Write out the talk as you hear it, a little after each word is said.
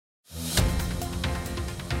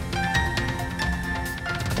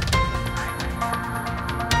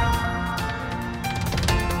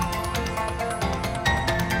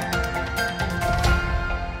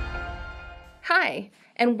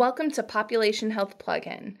and welcome to Population Health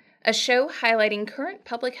Plug-in, a show highlighting current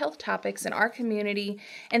public health topics in our community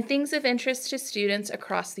and things of interest to students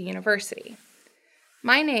across the university.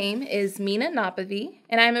 My name is Mina Napavi,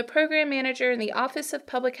 and I'm a program manager in the Office of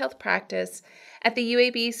Public Health Practice at the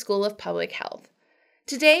UAB School of Public Health.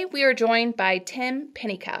 Today, we are joined by Tim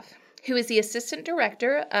Pennycuff, who is the Assistant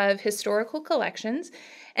Director of Historical Collections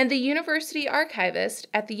and the University Archivist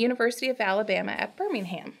at the University of Alabama at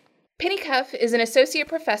Birmingham. Pennycuff is an Associate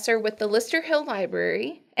Professor with the Lister Hill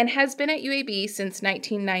Library and has been at UAB since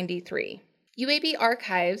 1993. UAB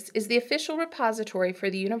Archives is the official repository for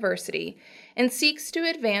the university and seeks to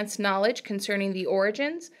advance knowledge concerning the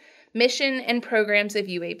origins, mission, and programs of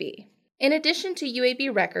UAB. In addition to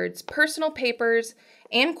UAB records, personal papers,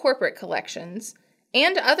 and corporate collections,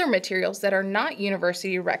 and other materials that are not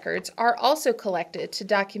university records are also collected to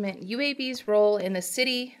document UAB's role in the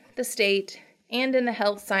city, the state, and in the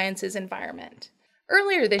health sciences environment.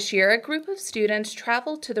 Earlier this year, a group of students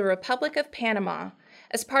traveled to the Republic of Panama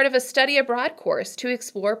as part of a study abroad course to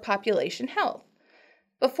explore population health.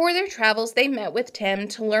 Before their travels, they met with Tim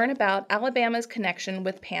to learn about Alabama's connection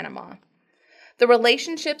with Panama. The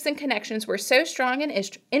relationships and connections were so strong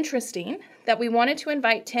and interesting that we wanted to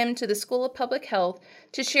invite Tim to the School of Public Health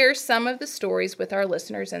to share some of the stories with our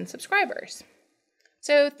listeners and subscribers.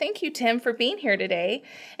 So thank you, Tim, for being here today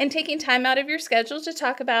and taking time out of your schedule to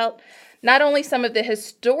talk about not only some of the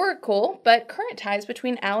historical but current ties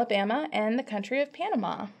between Alabama and the country of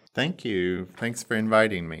Panama. Thank you. Thanks for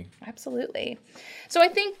inviting me. Absolutely. So I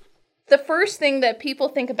think the first thing that people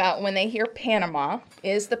think about when they hear Panama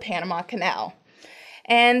is the Panama Canal.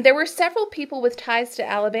 And there were several people with ties to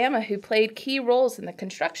Alabama who played key roles in the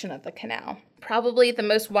construction of the canal. Probably the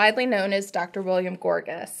most widely known is Dr. William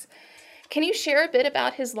Gorgas. Can you share a bit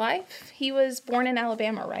about his life? He was born in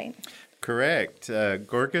Alabama, right? Correct.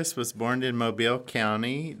 Gorgas was born in Mobile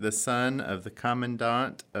County, the son of the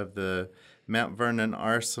commandant of the Mount Vernon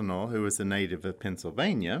Arsenal, who was a native of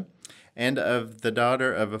Pennsylvania, and of the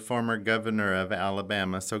daughter of a former governor of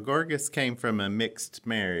Alabama. So Gorgas came from a mixed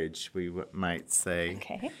marriage, we might say.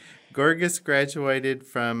 Okay. Gorgas graduated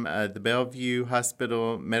from the Bellevue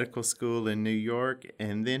Hospital Medical School in New York,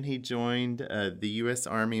 and then he joined the U.S.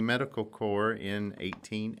 Army Medical Corps in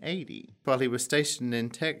 1880. While he was stationed in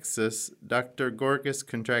Texas, Dr. Gorgas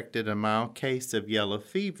contracted a mild case of yellow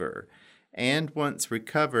fever, and once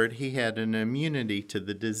recovered, he had an immunity to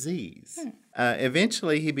the disease.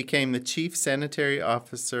 Eventually, he became the chief sanitary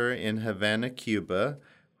officer in Havana, Cuba,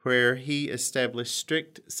 where he established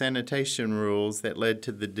strict sanitation rules that led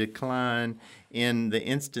to the decline in the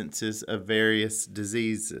instances of various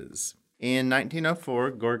diseases. In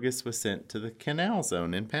 1904, Gorgas was sent to the Canal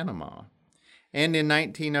Zone in Panama. And in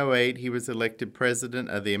 1908, he was elected president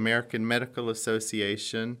of the American Medical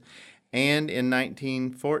Association, and in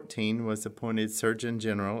 1914 was appointed Surgeon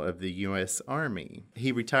General of the U.S. Army.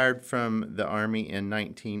 He retired from the Army in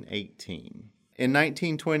 1918. In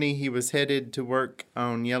 1920, he was headed to work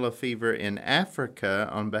on yellow fever in Africa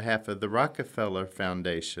on behalf of the Rockefeller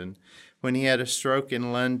Foundation when he had a stroke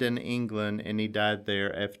in London, England, and he died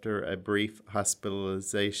there after a brief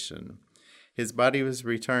hospitalization. His body was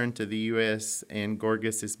returned to the U.S., and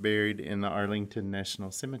Gorgas is buried in the Arlington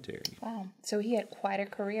National Cemetery. Wow. So he had quite a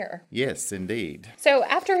career. Yes, indeed. So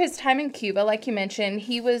after his time in Cuba, like you mentioned,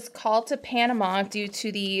 he was called to Panama due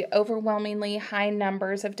to the overwhelmingly high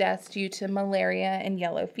numbers of deaths due to malaria and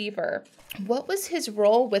yellow fever. What was his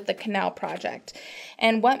role with the canal project,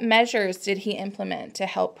 and what measures did he implement to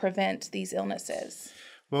help prevent these illnesses?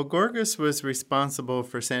 Well, Gorgas was responsible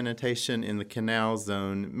for sanitation in the canal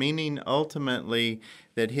zone, meaning ultimately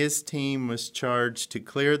that his team was charged to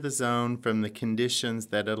clear the zone from the conditions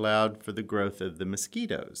that allowed for the growth of the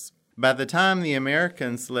mosquitoes. By the time the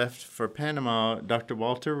Americans left for Panama, Dr.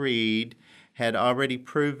 Walter Reed had already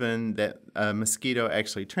proven that a mosquito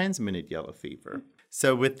actually transmitted yellow fever.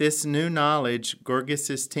 So with this new knowledge,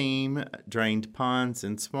 Gorgas's team drained ponds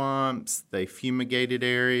and swamps, they fumigated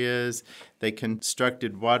areas, they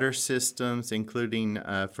constructed water systems, including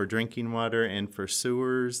for drinking water and for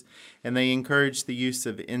sewers, and they encouraged the use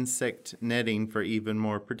of insect netting for even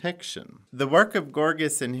more protection. The work of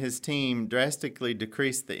Gorgas and his team drastically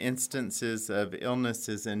decreased the instances of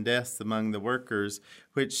illnesses and deaths among the workers,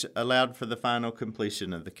 which allowed for the final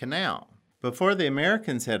completion of the canal. Before the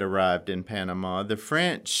Americans had arrived in Panama, the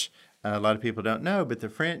French, a lot of people don't know, but the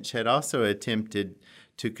French had also attempted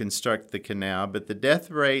to construct the canal, but the death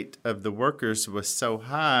rate of the workers was so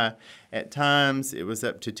high, at times it was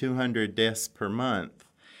up to 200 deaths per month,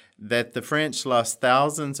 that the French lost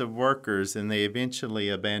thousands of workers and they eventually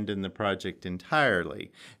abandoned the project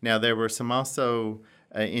entirely. Now, there were some also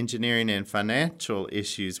engineering and financial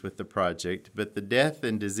issues with the project, but the death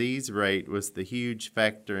and disease rate was the huge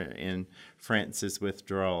factor in France's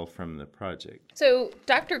withdrawal from the project. So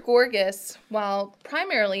Dr. Gorgas, while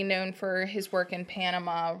primarily known for his work in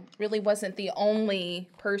Panama, really wasn't the only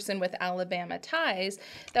person with Alabama ties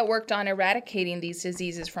that worked on eradicating these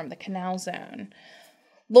diseases from the Canal Zone.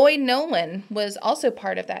 Lloyd Nolan was also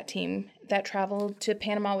part of that team that traveled to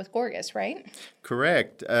Panama with Gorgas, right?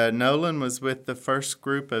 Correct. Nolan was with the first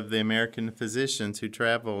group of the American physicians who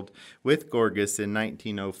traveled with Gorgas in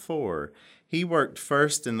 1904. He worked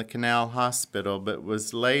first in the Canal Hospital, but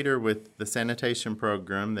was later with the sanitation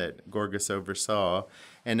program that Gorgas oversaw,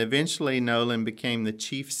 and eventually Nolan became the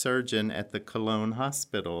chief surgeon at the Colón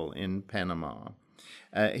Hospital in Panama.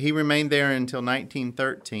 He remained there until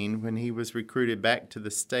 1913 when he was recruited back to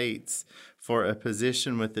the States for a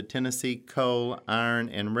position with the Tennessee Coal, Iron,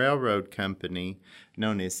 and Railroad Company,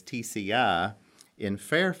 known as TCI, in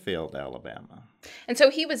Fairfield, Alabama. And so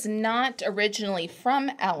he was not originally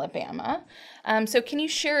from Alabama. So can you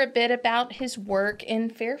share a bit about his work in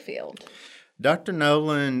Fairfield? Dr.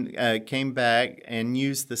 Nolan came back and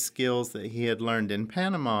used the skills that he had learned in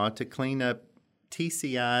Panama to clean up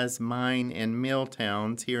TCI's mine and mill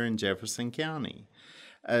towns here in Jefferson County.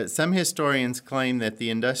 Some historians claim that the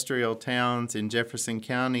industrial towns in Jefferson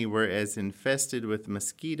County were as infested with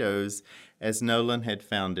mosquitoes as Nolan had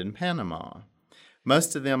found in Panama.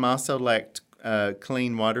 Most of them also lacked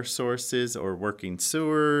clean water sources or working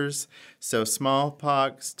sewers, so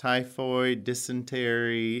smallpox, typhoid,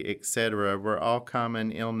 dysentery, etc. were all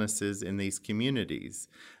common illnesses in these communities.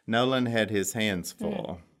 Nolan had his hands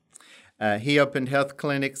full. He opened health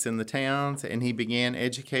clinics in the towns, and he began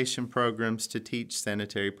education programs to teach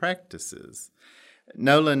sanitary practices.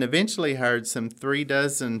 Nolan eventually hired some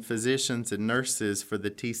 36 physicians and nurses for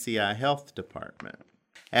the TCI Health Department.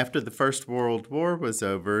 After the First World War was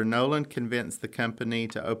over, Nolan convinced the company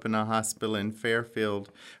to open a hospital in Fairfield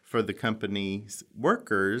for the company's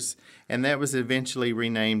workers, and that was eventually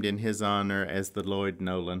renamed in his honor as the Lloyd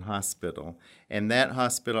Nolan Hospital. And that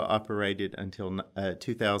hospital operated until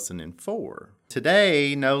 2004.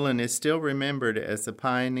 Today, Nolan is still remembered as a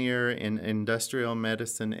pioneer in industrial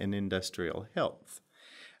medicine and industrial health.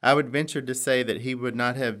 I would venture to say that he would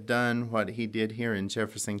not have done what he did here in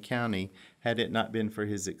Jefferson County had it not been for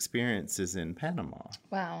his experiences in Panama.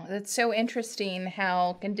 Wow, that's so interesting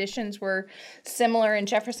how conditions were similar in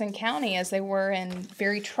Jefferson County as they were in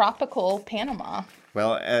very tropical Panama.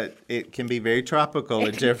 Well, it can be very tropical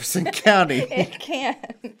in Jefferson County. It can.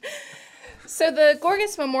 So the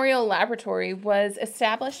Gorgas Memorial Laboratory was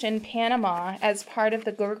established in Panama as part of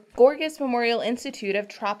the Gorgas Memorial Institute of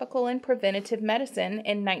Tropical and Preventative Medicine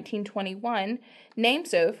in 1921, named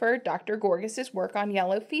so for Dr. Gorgas's work on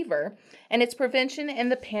yellow fever and its prevention in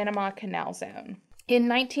the Panama Canal Zone. In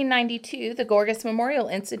 1992, the Gorgas Memorial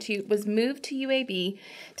Institute was moved to UAB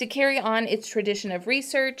to carry on its tradition of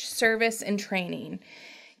research, service, and training.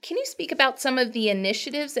 Can you speak about some of the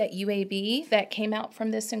initiatives at UAB that came out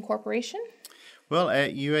from this incorporation? Well,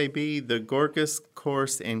 at UAB, the Gorgas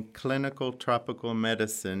Course in Clinical Tropical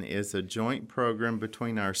Medicine is a joint program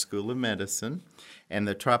between our School of Medicine and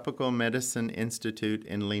the Tropical Medicine Institute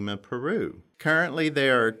in Lima, Peru. Currently,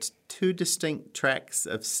 there are two distinct tracks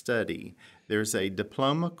of study. There's a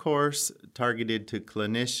diploma course targeted to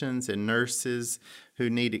clinicians and nurses who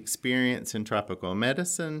need experience in tropical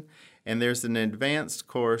medicine, and there's an advanced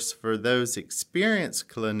course for those experienced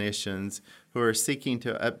clinicians who are seeking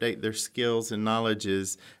to update their skills and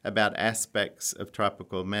knowledges about aspects of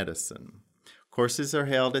tropical medicine. Courses are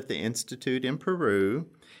held at the Institute in Peru,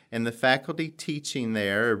 and the faculty teaching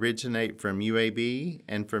there originate from UAB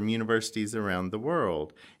and from universities around the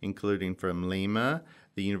world, including from Lima,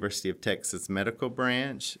 the University of Texas Medical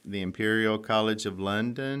Branch, the Imperial College of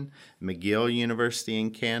London, McGill University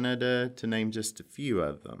in Canada, to name just a few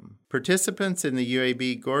of them. Participants in the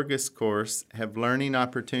UAB Gorgas course have learning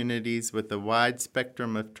opportunities with a wide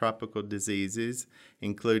spectrum of tropical diseases,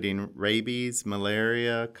 including rabies,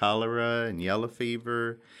 malaria, cholera, and yellow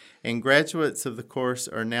fever. And graduates of the course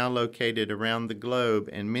are now located around the globe,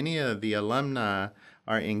 and many of the alumni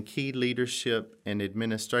are in key leadership and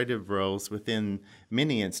administrative roles within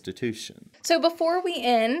many institutions. So before we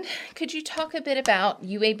end, could you talk a bit about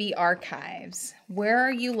UAB Archives? Where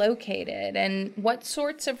are you located, and what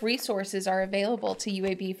sorts of resources are available to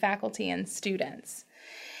UAB faculty and students?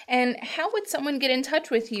 And how would someone get in touch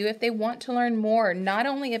with you if they want to learn more, not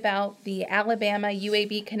only about the Alabama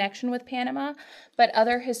UAB connection with Panama, but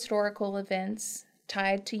other historical events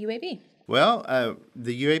tied to UAB? Well,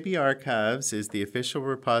 the UAB Archives is the official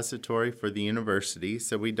repository for the university,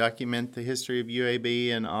 so we document the history of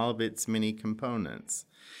UAB and all of its many components.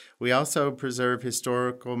 We also preserve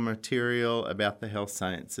historical material about the health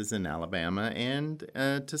sciences in Alabama and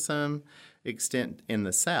to some extent in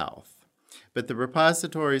the South. But the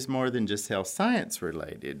repository is more than just health science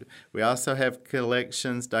related. We also have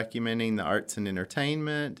collections documenting the arts and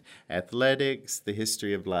entertainment, athletics, the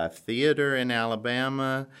history of live theater in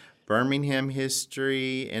Alabama, Birmingham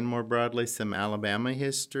history, and more broadly, some Alabama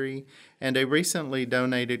history, and a recently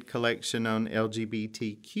donated collection on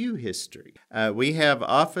LGBTQ history. We have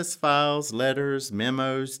office files, letters,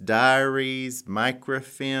 memos, diaries,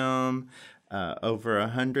 microfilm, over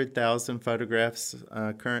 100,000 photographs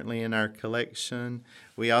currently in our collection.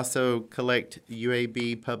 We also collect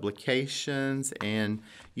UAB publications and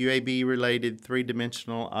UAB-related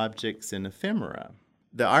three-dimensional objects and ephemera.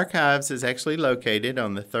 The archives is actually located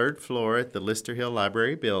on the third floor at the Lister Hill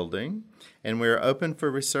Library building, and we're open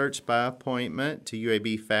for research by appointment to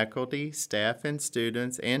UAB faculty, staff, and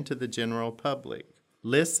students, and to the general public.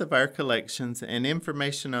 Lists of our collections and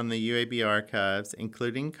information on the UAB archives,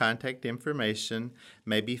 including contact information,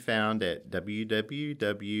 may be found at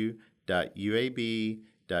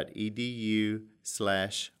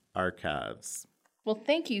www.uab.edu/archives. Well,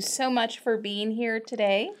 thank you so much for being here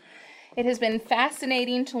today. It has been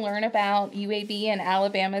fascinating to learn about UAB and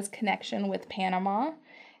Alabama's connection with Panama.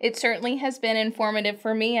 It certainly has been informative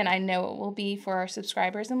for me, and I know it will be for our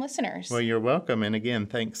subscribers and listeners. Well, you're welcome, and again,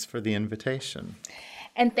 thanks for the invitation.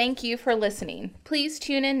 And thank you for listening. Please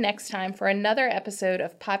tune in next time for another episode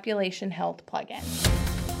of Population Health Plug-In.